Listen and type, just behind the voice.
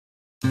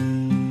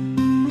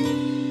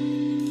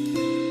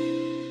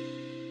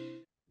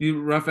The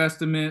rough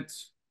estimate.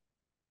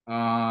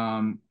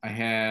 I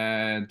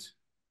had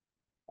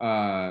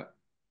uh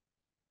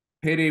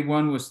payday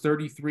one was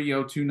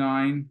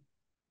 33,029,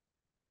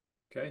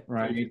 Okay, 32,000.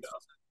 right?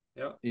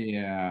 Yep.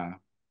 Yeah.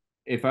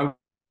 If I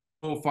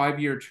go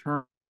 5-year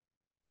term,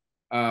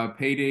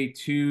 payday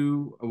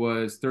two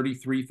was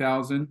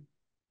 33,000, and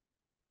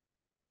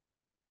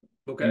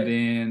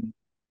Okay.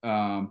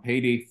 then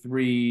payday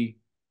three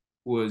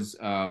was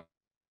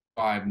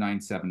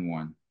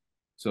 5,971.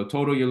 So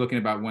total, you're looking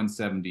at about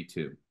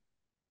 172.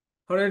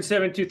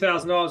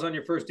 $172,000 on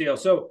your first deal.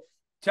 So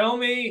tell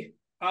me,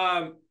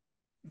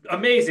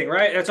 amazing,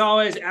 right? That's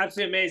always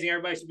absolutely amazing.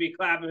 Everybody should be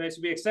clapping. They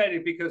should be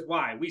excited because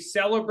why? We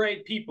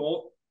celebrate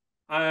people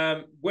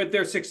with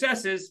their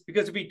successes,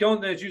 because if we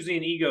don't, then it's usually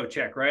an ego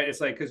check, right? It's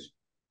like, because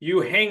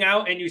you hang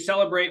out and you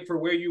celebrate for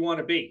where you want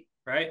to be,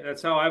 right?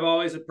 That's how I've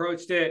always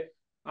approached it.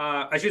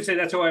 I should say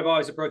that's how I've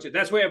always approached it.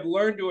 That's the way I've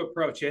learned to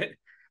approach it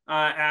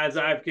as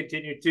I've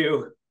continued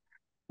to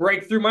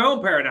break through my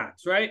own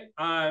paradigms, right?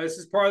 This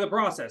is part of the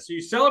process. So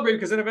you celebrate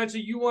because then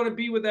eventually you want to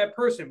be with that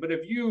person. But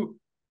if you,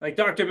 like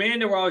Dr.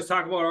 Amanda, we're always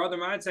talking about, our other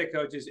mindset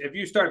coaches, if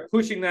you start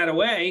pushing that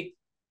away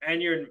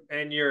and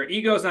your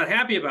ego's not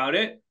happy about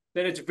it,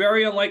 then it's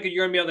very unlikely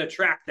you're gonna be able to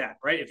attract that,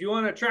 right? If you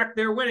want to attract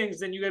their winnings,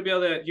 then you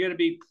gotta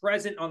be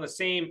present on the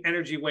same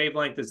energy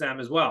wavelength as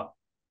them as well.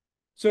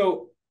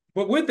 So,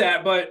 but with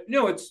that, but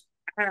no, it's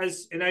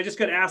as, and I just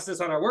got asked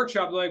this on our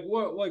workshop,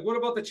 what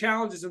about the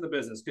challenges in the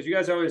business? Because you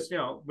guys always,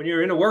 when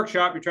you're in a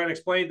workshop, you're trying to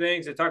explain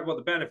things and talk about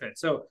the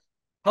benefits. So,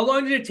 how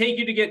long did it take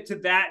you to get to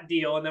that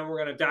deal? And then we're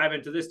going to dive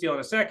into this deal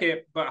in a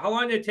second. But how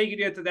long did it take you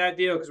to get to that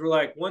deal? Because we're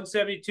like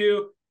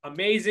 172,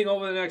 amazing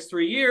over the next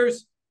 3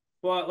 years.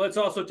 But let's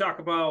also talk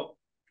about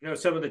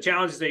some of the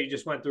challenges that you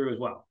just went through as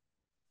well.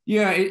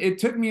 Yeah, it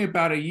took me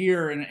about a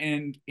year,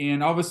 and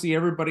obviously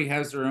everybody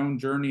has their own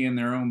journey and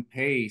their own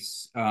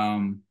pace.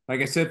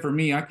 Like I said, for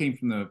me, I came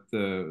from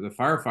the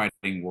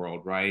firefighting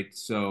world, right?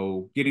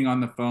 So getting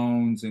on the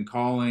phones and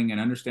calling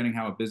and understanding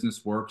how a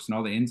business works and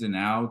all the ins and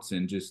outs,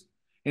 and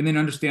then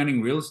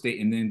understanding real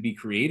estate, and then be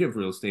creative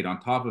real estate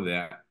on top of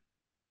that.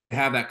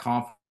 Have that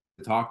confidence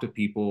to talk to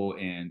people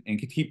and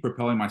keep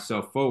propelling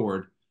myself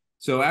forward.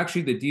 So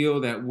actually, the deal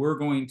that we're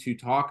going to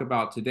talk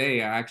about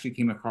today, I actually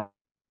came across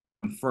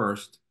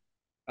first.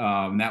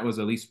 That was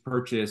a lease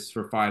purchase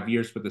for 5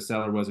 years, but the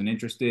seller wasn't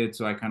interested.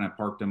 So I kind of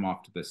parked them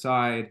off to the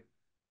side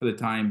for the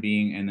time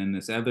being. And then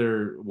this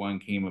other one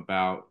came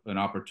about, an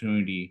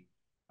opportunity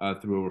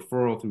through a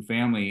referral through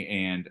family.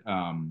 And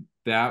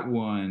that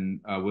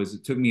one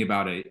it took me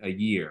about a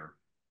year.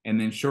 And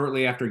then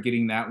shortly after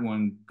getting that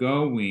one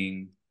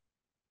going,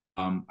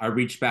 I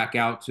reached back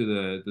out to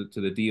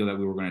the deal that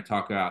we were going to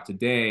talk about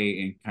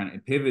today and kind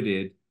of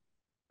pivoted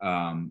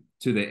to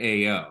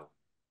the AO,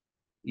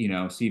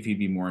 see if he'd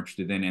be more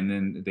interested in. And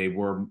then they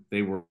were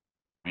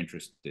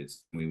interested. So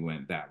we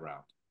went that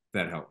route.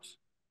 That helps.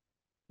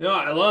 No,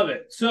 I love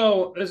it.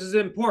 So this is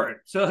important.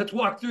 So let's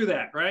walk through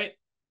that, right?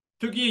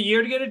 Took you a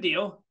year to get a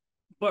deal,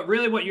 but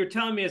really what you're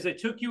telling me is it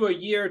took you a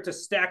year to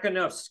stack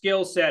enough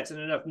skill sets and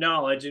enough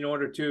knowledge in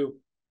order to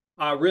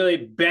really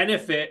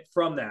benefit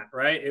from that,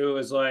 right? It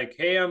was like,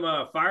 hey, I'm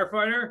a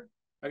firefighter.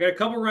 I got a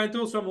couple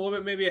rentals, so I'm a little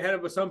bit maybe ahead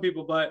of some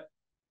people, but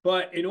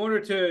in order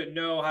to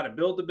know how to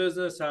build the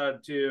business, how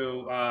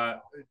to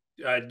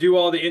do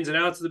all the ins and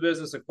outs of the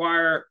business,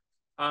 acquire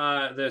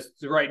the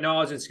right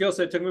knowledge and skill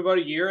set, it took me about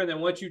a year. And then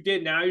once you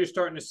did, now you're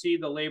starting to see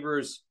the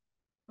labors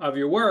of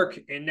your work.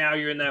 And now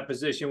you're in that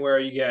position where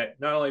you get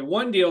not only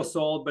one deal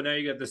sold, but now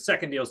you get the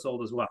second deal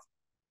sold as well.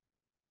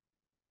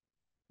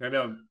 I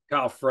know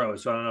Kyle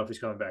froze, so I don't know if he's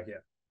coming back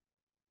yet.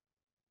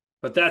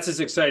 But that's his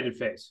excited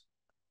face.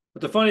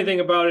 But the funny thing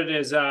about it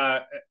is,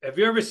 have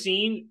you ever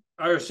seen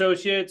our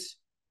associates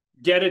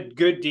get a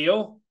good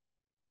deal?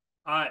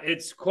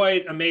 It's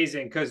quite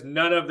amazing because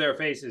none of their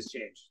faces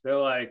changed. They're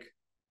like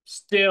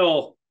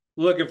still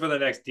looking for the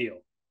next deal.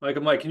 Like,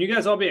 I'm like, can you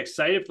guys all be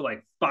excited for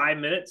like 5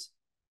 minutes?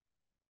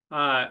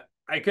 I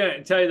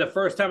couldn't tell you the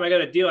first time I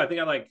got a deal. I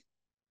think I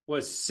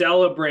was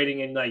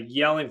celebrating and like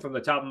yelling from the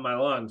top of my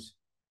lungs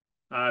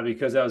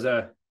because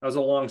that was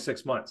a long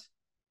 6 months.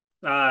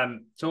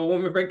 So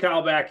when we bring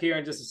Kyle back here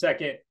in just a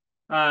second,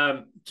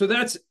 so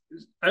that's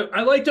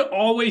I like to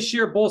always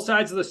share both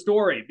sides of the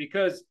story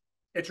because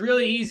it's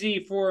really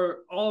easy for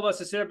all of us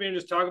to sit up here and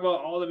just talk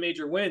about all the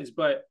major wins,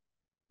 but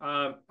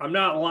I'm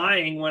not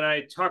lying when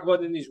I talk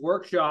about in these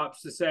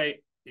workshops to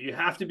say you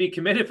have to be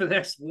committed for the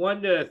next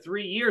 1 to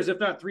 3 years, if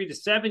not 3 to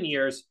 7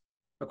 years,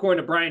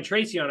 according to Brian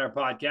Tracy on our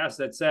podcast,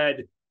 that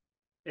said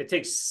it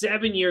takes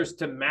 7 years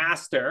to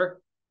master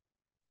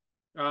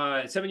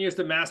 7 years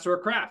to master a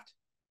craft.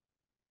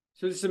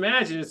 So just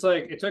imagine, it's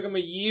like it took him a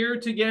year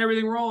to get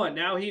everything rolling.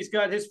 Now he's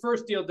got his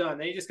first deal done.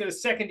 Then he just got a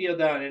second deal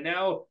done. And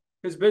now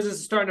his business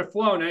is starting to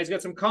flow. Now he's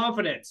got some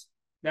confidence.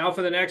 Now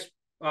for the next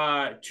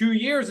 2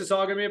 years, it's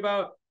all going to be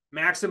about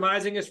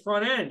maximizing his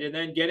front end and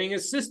then getting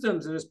his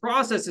systems and his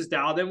processes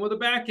dialed in with the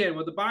back end,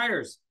 with the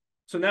buyers.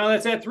 So now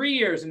that's at 3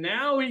 years. And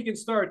now he can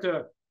start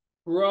to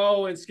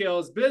grow and scale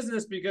his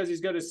business because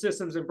he's got his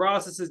systems and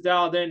processes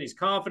dialed in. He's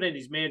confident.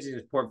 He's managing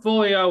his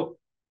portfolio.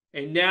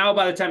 And now,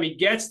 by the time he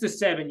gets to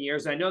 7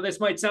 years, I know this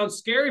might sound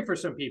scary for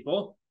some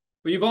people,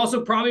 but you've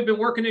also probably been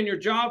working in your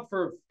job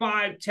for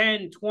 5,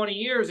 10, 20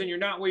 years, and you're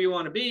not where you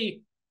want to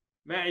be.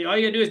 Man, all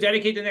you got to do is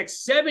dedicate the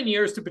next 7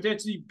 years to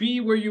potentially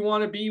be where you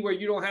want to be, where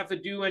you don't have to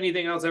do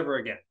anything else ever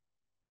again,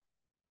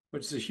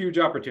 which is a huge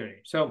opportunity.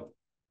 So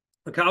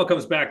when Kyle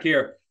comes back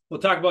here, we'll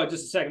talk about it in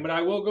just a second, but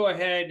I will go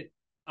ahead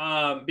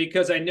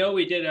because I know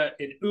we did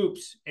an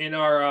oops in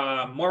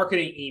our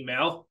marketing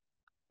email.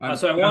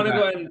 So I want to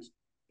go ahead and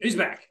he's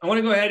back. I want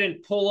to go ahead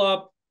and pull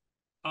up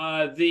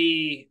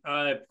the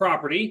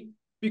property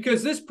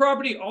because this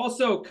property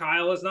also,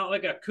 Kyle, is not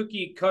like a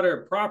cookie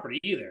cutter property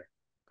either,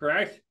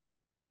 correct?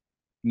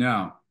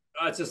 No.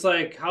 It's just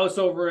like house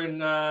over in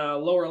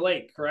Lower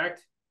Lake,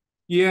 correct?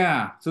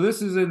 Yeah. So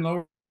this is in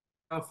Lower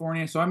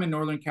California. So I'm in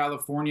Northern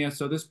California.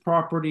 So this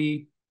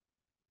property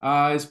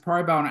is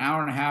probably about an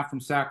hour and a half from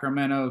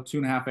Sacramento,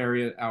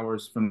 2.5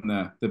 hours from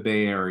the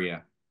Bay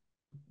Area.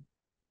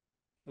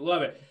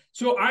 Love it.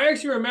 So I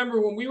actually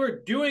remember when we were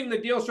doing the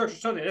deal structure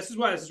Sunday, this is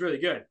why this is really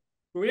good.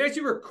 When we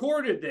actually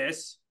recorded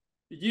this,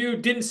 you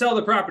didn't sell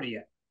the property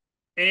yet.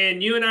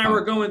 And you and I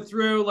were going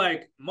through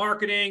like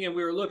marketing and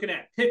we were looking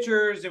at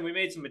pictures and we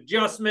made some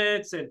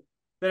adjustments. And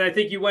then I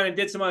think you went and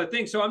did some other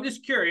things. So I'm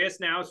just curious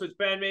now. So it's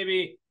been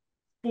maybe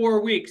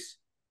 4 weeks,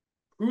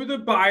 who the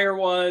buyer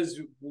was,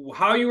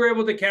 how you were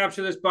able to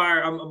capture this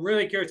buyer. I'm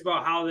really curious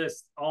about how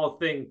this all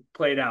thing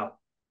played out.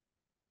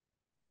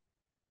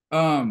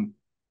 Yeah,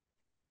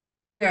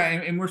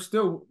 and we're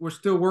still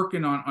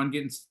working on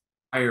getting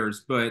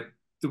buyers, but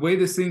the way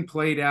this thing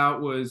played out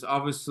was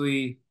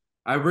obviously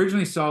I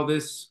originally saw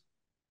this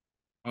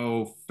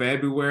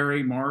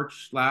February,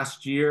 March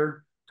last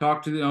year.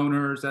 Talked to the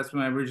owners. That's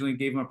when I originally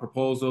gave him a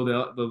proposal.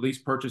 The lease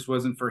purchase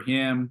wasn't for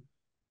him.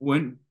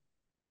 When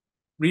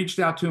reached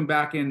out to him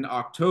back in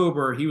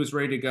October, he was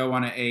ready to go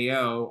on an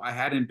AO. I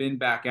hadn't been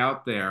back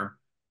out there.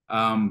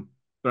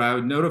 But I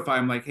would notify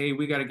him like, hey,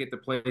 we got to get the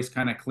place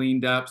kind of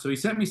cleaned up. So he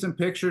sent me some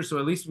pictures, so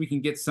at least we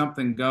can get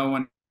something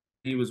going.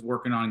 He was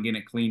working on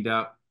getting it cleaned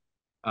up.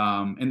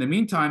 In the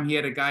meantime, he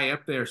had a guy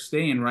up there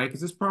staying, right? Because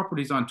this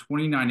property's on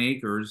 29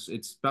 acres.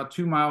 It's about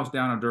 2 miles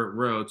down a dirt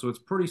road, so it's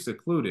pretty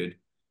secluded,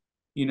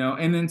 you know.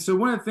 And then so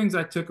one of the things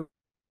I took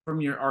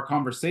from our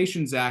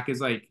conversation, Zach,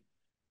 is like,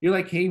 you're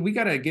like, hey, we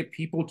got to get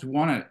people to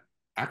want to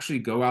actually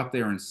go out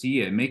there and see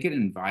it, make it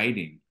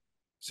inviting.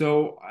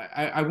 So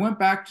I went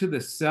back to the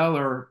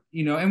seller,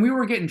 you know, and we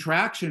were getting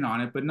traction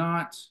on it, but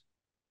not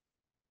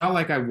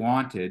like I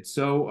wanted.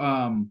 So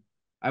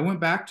I went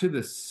back to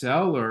the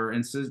seller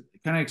and says,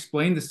 kind of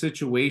explained the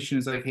situation.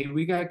 It's like, hey,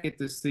 we got to get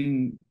this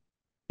thing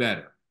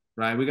better,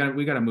 right? We got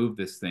to move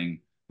this thing.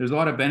 There's a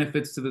lot of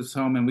benefits to this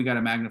home, and we got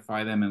to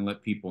magnify them and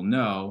let people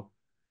know.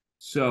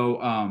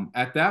 So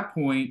at that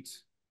point,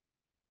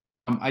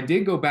 I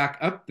did go back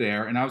up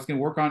there, and I was going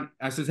to work on.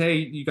 I says, hey,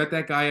 you got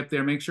that guy up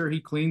there? Make sure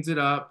he cleans it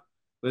up.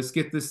 Let's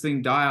get this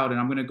thing dialed, and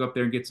I'm going to go up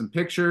there and get some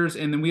pictures.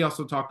 And then we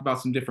also talked about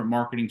some different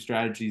marketing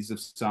strategies of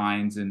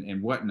signs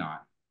and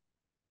whatnot.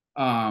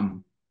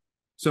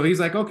 So he's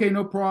like, okay,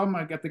 no problem.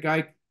 I got the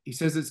guy. He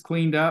says it's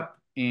cleaned up,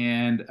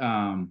 and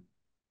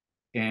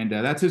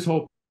that's his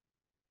whole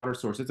water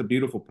source. It's a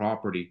beautiful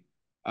property.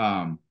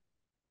 And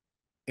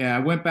I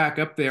went back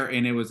up there,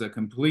 and it was a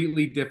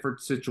completely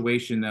different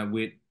situation that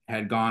we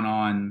had gone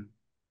on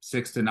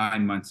 6 to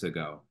 9 months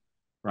ago,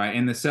 right?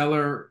 And the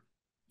seller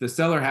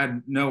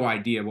had no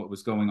idea what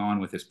was going on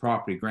with his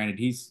property. Granted,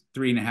 he's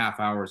 3.5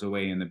 hours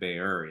away in the Bay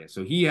Area,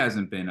 so he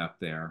hasn't been up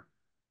there.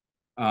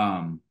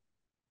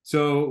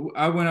 So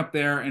I went up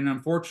there, and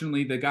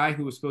unfortunately, the guy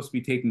who was supposed to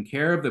be taking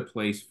care of the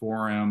place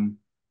for him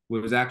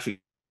was actually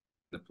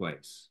the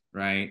place,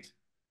 right?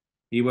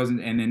 He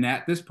wasn't, and then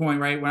at this point,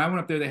 right, when I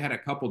went up there, they had a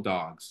couple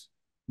dogs.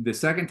 The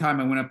second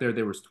time I went up there,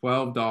 there was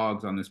 12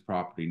 dogs on this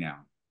property now.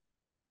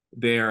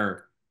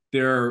 They're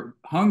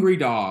hungry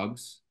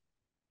dogs,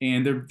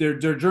 and they're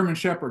German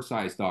Shepherd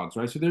sized dogs,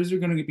 right? So those are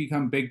going to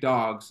become big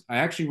dogs. I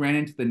actually ran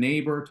into the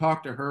neighbor,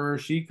 talked to her.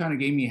 She kind of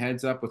gave me a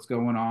heads up what's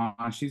going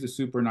on. She's a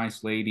super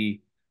nice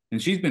lady,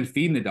 and she's been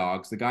feeding the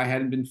dogs. The guy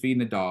hadn't been feeding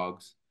the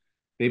dogs.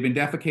 They've been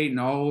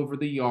defecating all over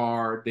the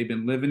yard. They've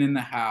been living in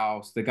the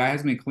house. The guy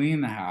hasn't been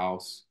cleaning the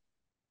house.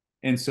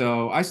 And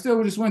so I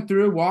still just went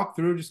through, walked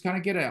through, just kind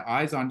of get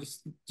eyes on,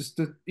 just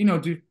to, you know,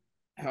 do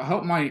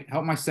help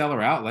my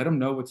seller out, let him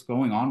know what's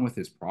going on with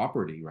his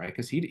property, right?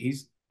 Because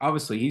he's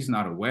obviously he's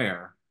not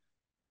aware.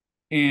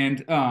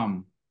 And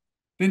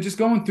then just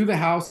going through the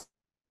house,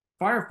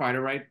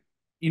 firefighter, right?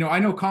 You know, I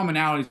know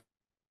commonalities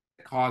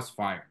that cause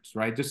fires,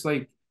 right? Just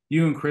like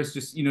you and Chris,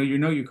 just you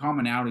know your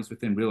commonalities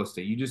within real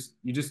estate. You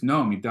just know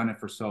them. You've done it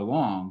for so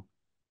long.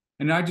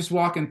 And I just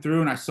walking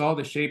through, and I saw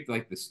the shape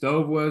like the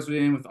stove was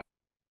in with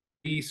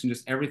piece and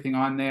just everything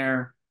on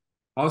there.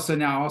 All of a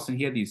sudden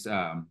he had these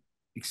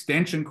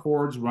extension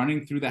cords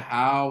running through the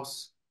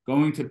house,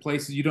 going to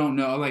places you don't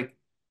know. Like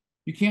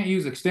you can't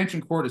use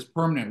extension cord as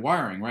permanent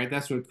wiring, right?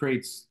 That's what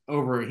creates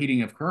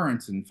overheating of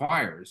currents and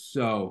fires.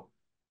 So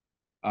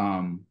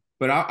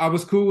but I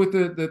was cool with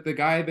the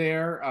guy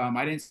there.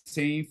 I didn't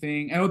say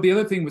anything. And the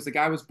other thing was the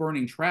guy was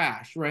burning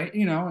trash, right?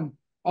 And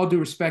all due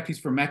respect, he's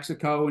from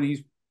Mexico and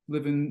he's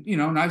living,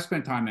 and I've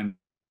spent time in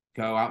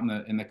Mexico out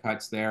in the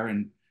cuts there,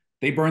 and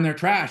they burn their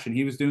trash, and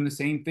he was doing the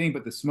same thing,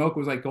 but the smoke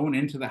was like going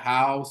into the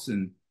house,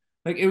 and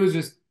like it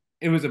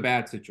was a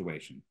bad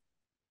situation.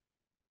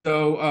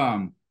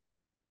 So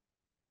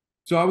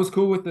so I was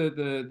cool with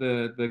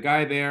the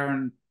guy there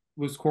and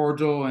was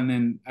cordial. And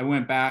then I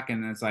went back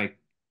and it's like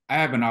I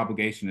have an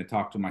obligation to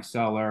talk to my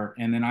seller,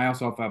 and then I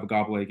also have an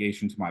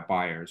obligation to my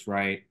buyers,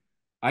 right?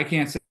 I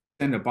can't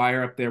send a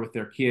buyer up there with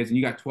their kids and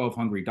you got 12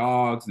 hungry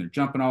dogs and they're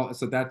jumping all,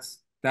 so that's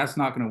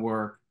not going to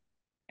work.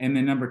 And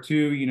then number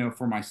two,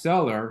 for my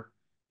seller,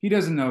 he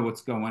doesn't know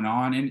what's going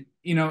on, and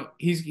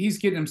he's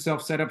getting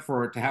himself set up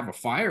for to have a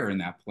fire in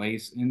that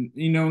place, and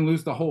and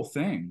lose the whole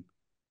thing.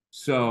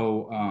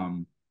 So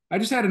I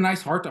just had a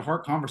nice heart to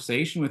heart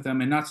conversation with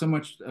him, and not so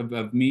much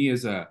of me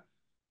as a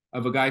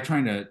guy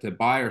trying to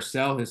buy or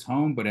sell his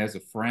home, but as a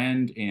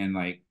friend, and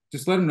like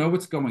just let him know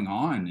what's going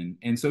on.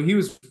 And so he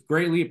was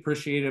greatly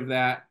appreciative of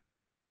that.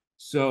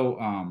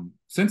 So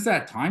since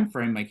that time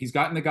frame, like he's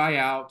gotten the guy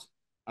out.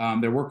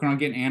 They're working on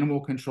getting animal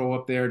control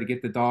up there to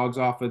get the dogs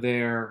off of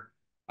there.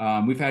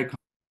 We've had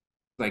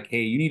like,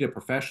 hey, you need a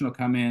professional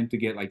come in to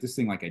get like this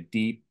thing like a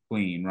deep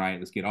clean, right?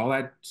 Let's get all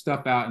that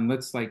stuff out and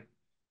let's like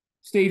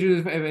stage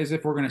it as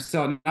if we're going to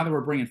sell it. Now that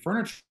we're bringing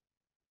furniture,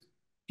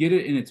 get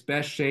it in its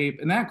best shape,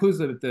 and that includes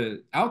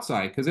the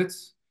outside, because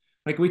it's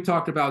like we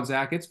talked about,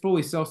 Zach. It's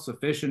fully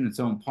self-sufficient. Its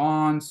own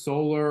pond,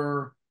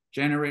 solar,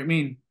 generator. I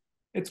mean,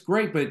 it's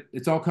great, but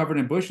it's all covered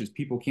in bushes.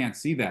 People can't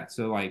see that.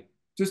 So like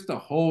just the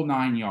whole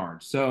 9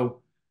 yards. So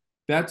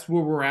that's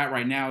where we're at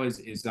right now.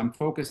 Is I'm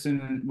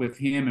focusing with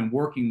him and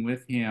working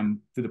with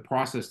him through the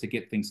process to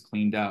get things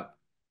cleaned up,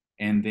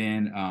 and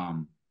then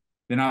I'm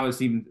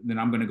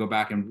going to go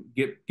back and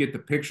get the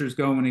pictures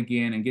going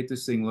again and get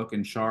this thing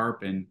looking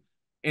sharp, and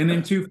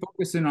then too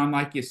focusing on,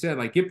 like you said,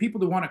 like get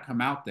people to want to come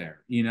out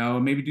there,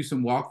 maybe do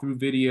some walkthrough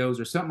videos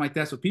or something like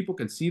that so people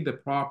can see the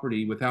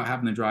property without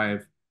having to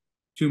drive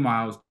 2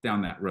 miles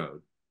down that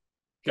road.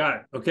 Got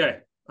it. Okay.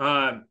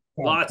 Oh,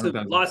 Lots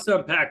to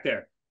unpack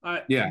there.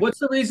 yeah. What's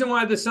the reason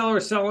why the seller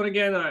is selling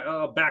again?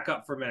 I'll back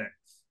up for a minute.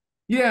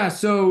 Yeah,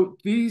 so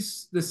the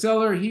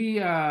seller, he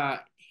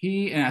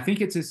and I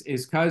think it's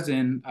his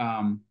cousin,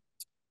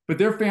 but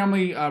their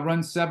family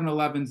runs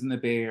 7-Elevens in the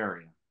Bay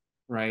Area,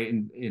 right?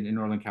 In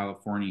Northern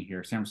California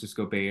here, San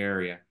Francisco Bay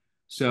Area.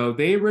 So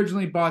they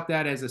originally bought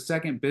that as a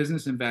second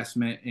business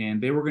investment,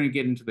 and they were going to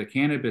get into the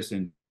cannabis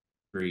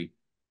industry,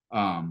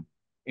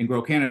 and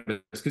grow cannabis,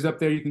 because up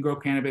there you can grow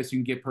cannabis, you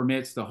can get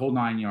permits, the whole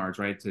 9 yards,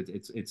 right?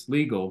 It's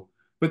legal.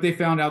 But they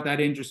found out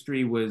that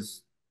industry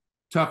was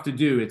tough to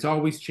do. It's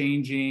always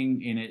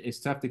changing, and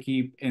it's tough to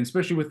keep, and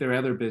especially with their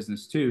other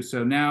business too.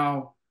 So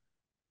now,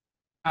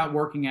 not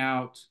working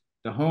out,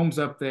 the home's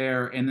up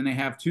there, and then they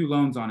have two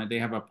loans on it. They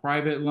have a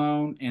private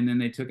loan, and then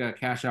they took a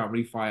cash out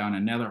refi on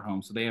another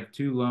home. So they have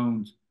two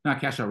loans, not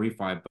cash out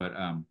refi, but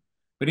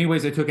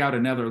anyways, they took out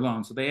another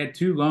loan. So they had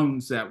two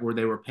loans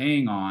they were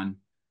paying on.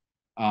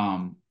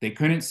 They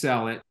couldn't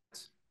sell it.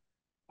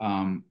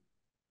 Um,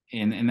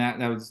 and that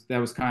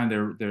was kind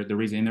of their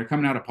reason. And they're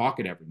coming out of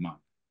pocket every month.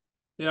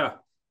 Yeah.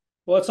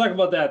 Well, let's talk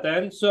about that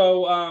then.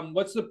 So,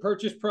 what's the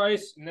purchase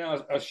price?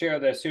 Now I'll share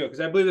this too, because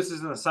I believe this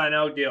is a sign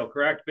out deal,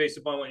 correct? Based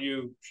upon what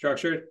you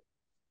structured.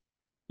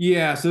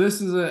 Yeah, so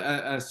this is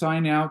a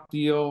sign out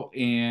deal,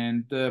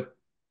 and the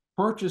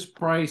purchase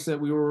price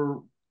that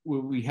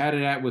we had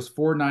it at was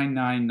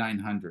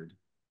 499,900.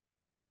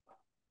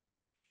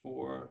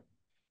 Four.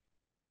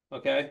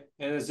 Okay.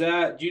 And is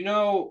that, do you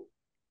know?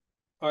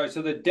 All right.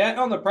 So the debt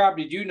on the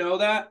property, do you know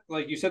that?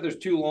 Like you said, there's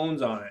two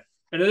loans on it.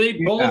 And are they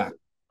both Yeah,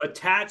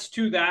 attached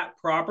to that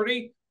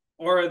property?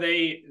 Or are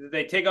they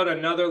take out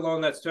another loan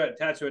that's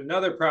attached to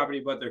another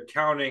property, but they're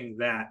counting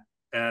that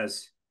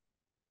as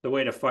the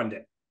way to fund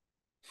it?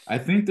 I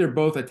think they're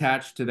both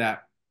attached to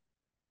that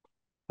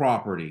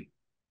property,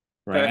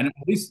 right? Okay. And at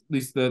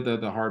least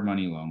the hard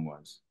money loan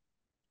was.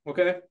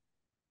 Okay.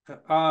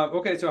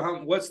 Okay. So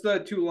what's the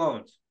two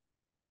loans?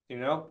 You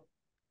know?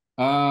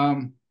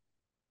 Um,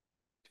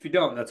 If you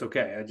don't, that's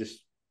okay. I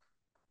just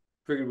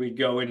figured we'd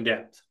go in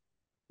depth.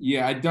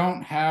 yeah, I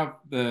don't have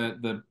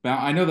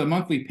I know the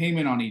monthly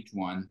payment on each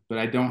one, but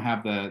I don't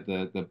have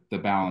the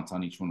balance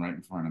on each one right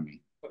in front of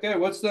me. Okay,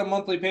 what's the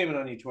monthly payment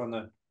on each one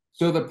then?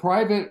 So the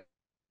private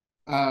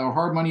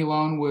hard money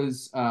loan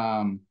was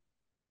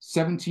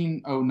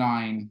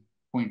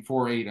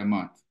 1709.48 a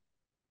month.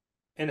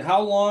 And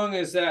how long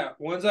is that?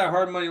 When's that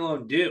hard money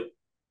loan due?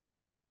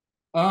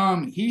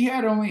 He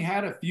had only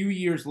had a few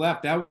years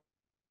left. That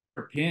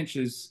pinch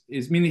is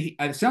I mean,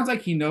 it sounds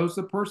like he knows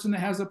the person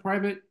that has a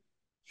private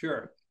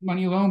Sure.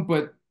 money loan,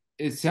 but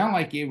it sounded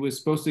like it was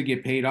supposed to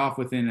get paid off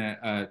within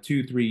a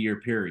 2-3 year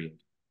period.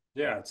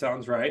 Yeah, it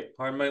sounds right.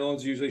 Hard money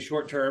loans usually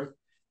short term.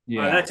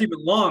 Yeah. That's even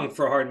long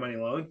for a hard money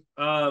loan.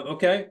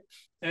 Okay.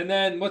 And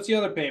then what's the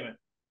other payment?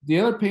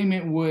 The other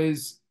payment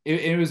was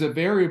it was a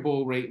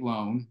variable rate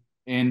loan,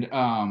 and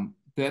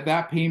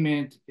that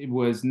payment, it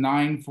was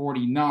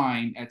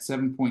 949 at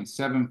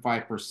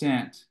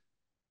 7.75%,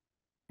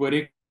 but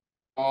it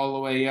all the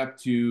way up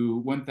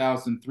to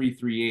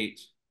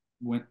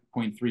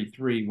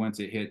 1,338.33 once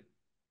it hit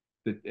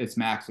its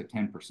max at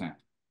 10%.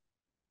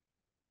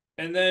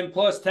 And then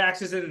plus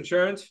taxes and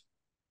insurance.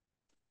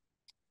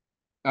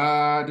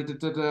 Da, da,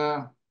 da,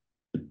 da.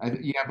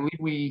 Yeah, I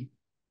believe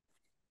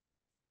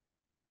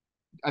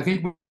I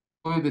think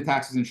the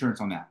taxes insurance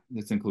on that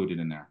that's included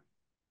in there.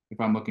 If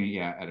I'm looking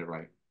at it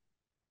right.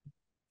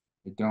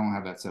 I don't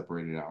have that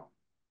separated out.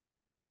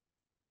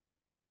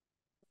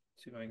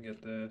 Let's see if I can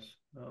get this.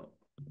 Oh,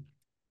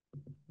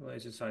 well,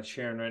 it's just not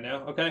sharing right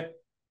now. Okay.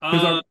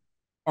 Because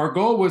our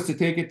goal was to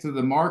take it to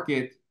the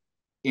market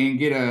and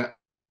get a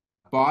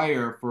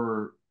buyer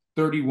for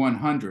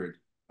 3,100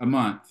 a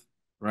month,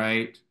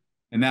 right?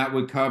 And that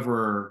would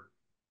cover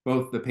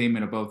both the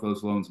payment of both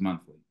those loans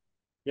monthly.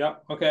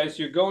 Yep. Okay.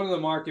 So you're going to the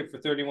market for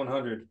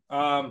 3,100.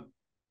 How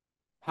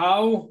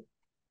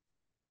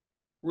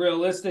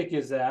realistic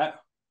is that?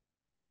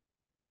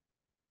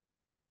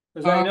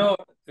 Because I know,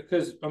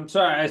 because I'm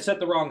sorry, I set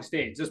the wrong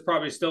states. This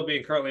property is still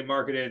being currently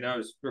marketed, and I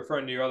was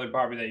referring to your other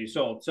property that you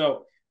sold.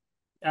 So,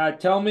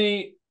 tell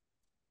me,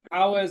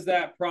 how has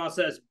that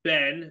process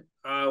been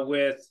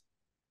with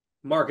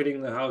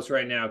marketing the house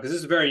right now? Because this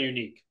is very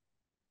unique.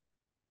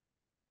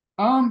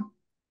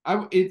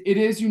 It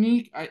is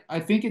unique. I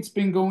think it's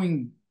been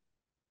going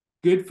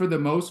good for the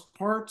most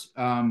part.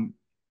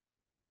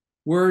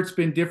 Where it's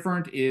been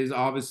different is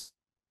obviously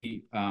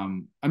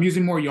I'm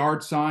using more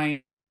yard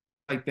sign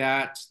like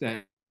that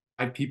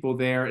have people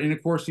there, and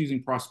of course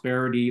using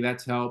prosperity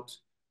that's helped.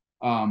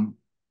 And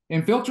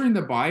filtering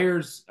the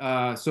buyers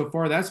so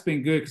far that's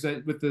been good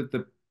because with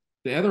the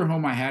other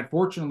home I had,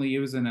 fortunately it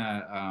was in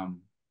a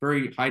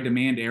very high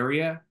demand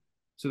area,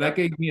 so that Yep.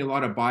 gave me a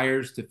lot of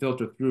buyers to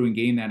filter through and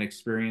gain that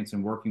experience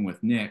and working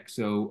with Nick.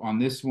 So on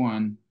this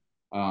one,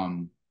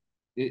 um,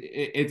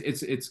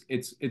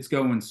 it's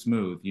going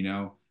smooth, you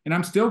know. And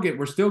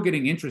we're still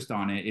getting interest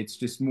on it. It's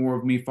just more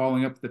of me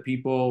following up with the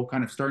people,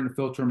 kind of starting to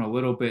filter them a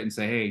little bit and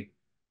say, hey,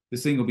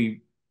 this thing will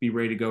be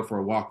ready to go for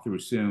a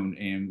walkthrough soon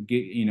and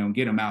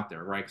get them out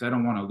there, right? Because I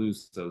don't want to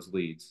lose those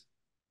leads.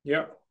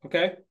 Yep.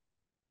 Okay.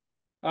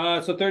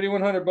 So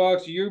 3,100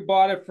 bucks. You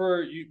bought it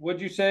for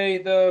what'd you say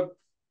the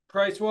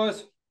price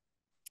was?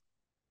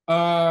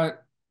 Uh,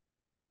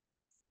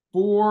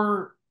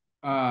 for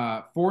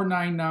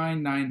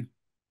 4,999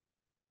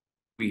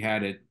 we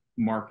had it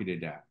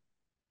marketed at.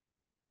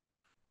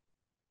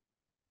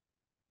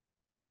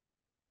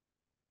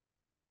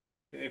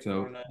 Okay,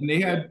 So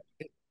 4,900. and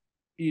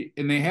Okay.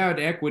 they had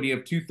equity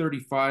of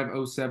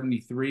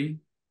 235,073.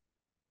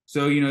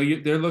 So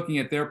they're looking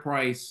at their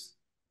price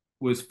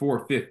was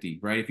 450,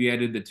 right? If you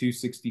added the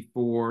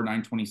 264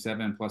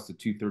 927 plus the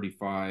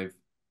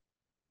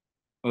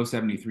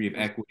 235,073 of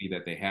equity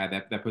that they had,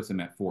 that puts them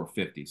at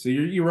 450. So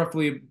you're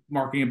roughly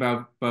marking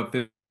about above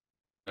 50,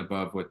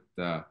 above what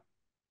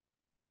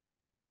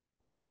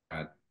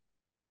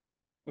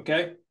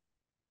Okay.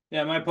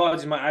 Yeah, my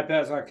apologies. My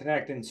iPad's not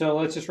connecting. So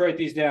let's just write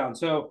these down.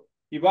 So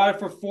you bought it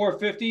for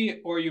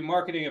 450, or are you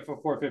marketing it for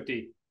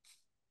 450?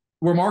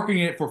 we're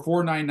marketing it for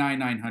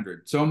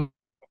 499,900. So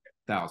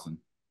 1,000.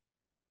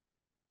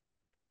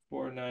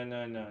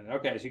 4,999.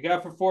 Okay, so you got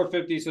it for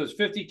 450. So it's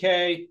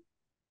 50K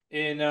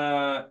in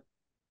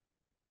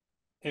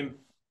in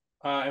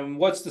and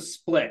what's the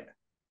split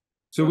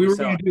So for we the were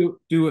seller? going to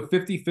do a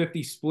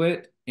 50-50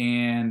 split.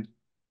 And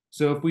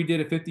so if we did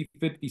a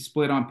 50-50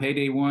 split on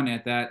payday one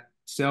at that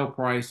sale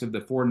price of the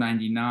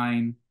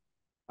 499,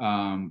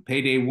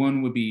 payday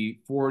one would be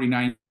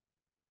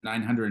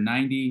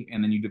 49,990,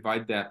 and then you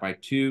divide that by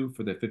two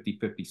for the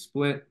 50-50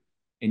 split,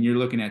 and you're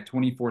looking at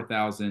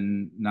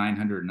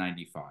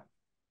 24,995.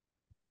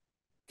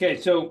 Okay,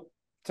 so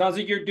sounds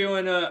like you're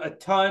doing a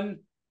ton.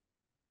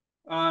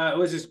 It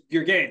was just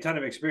you're getting a ton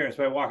of experience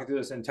by walking through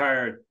this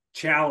entire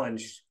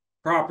challenge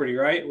property,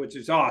 right? Which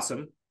is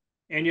awesome.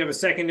 And you have a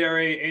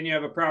secondary, and you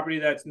have a property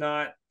that's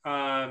not,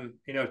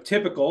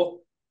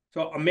 typical.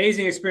 So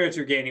amazing experience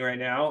you're gaining right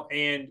now,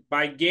 and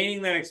by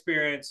gaining that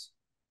experience,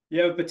 you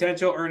have a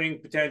potential earning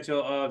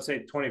potential of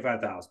say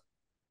 25,000.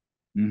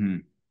 Mm-hmm.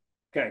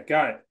 Okay,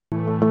 got it.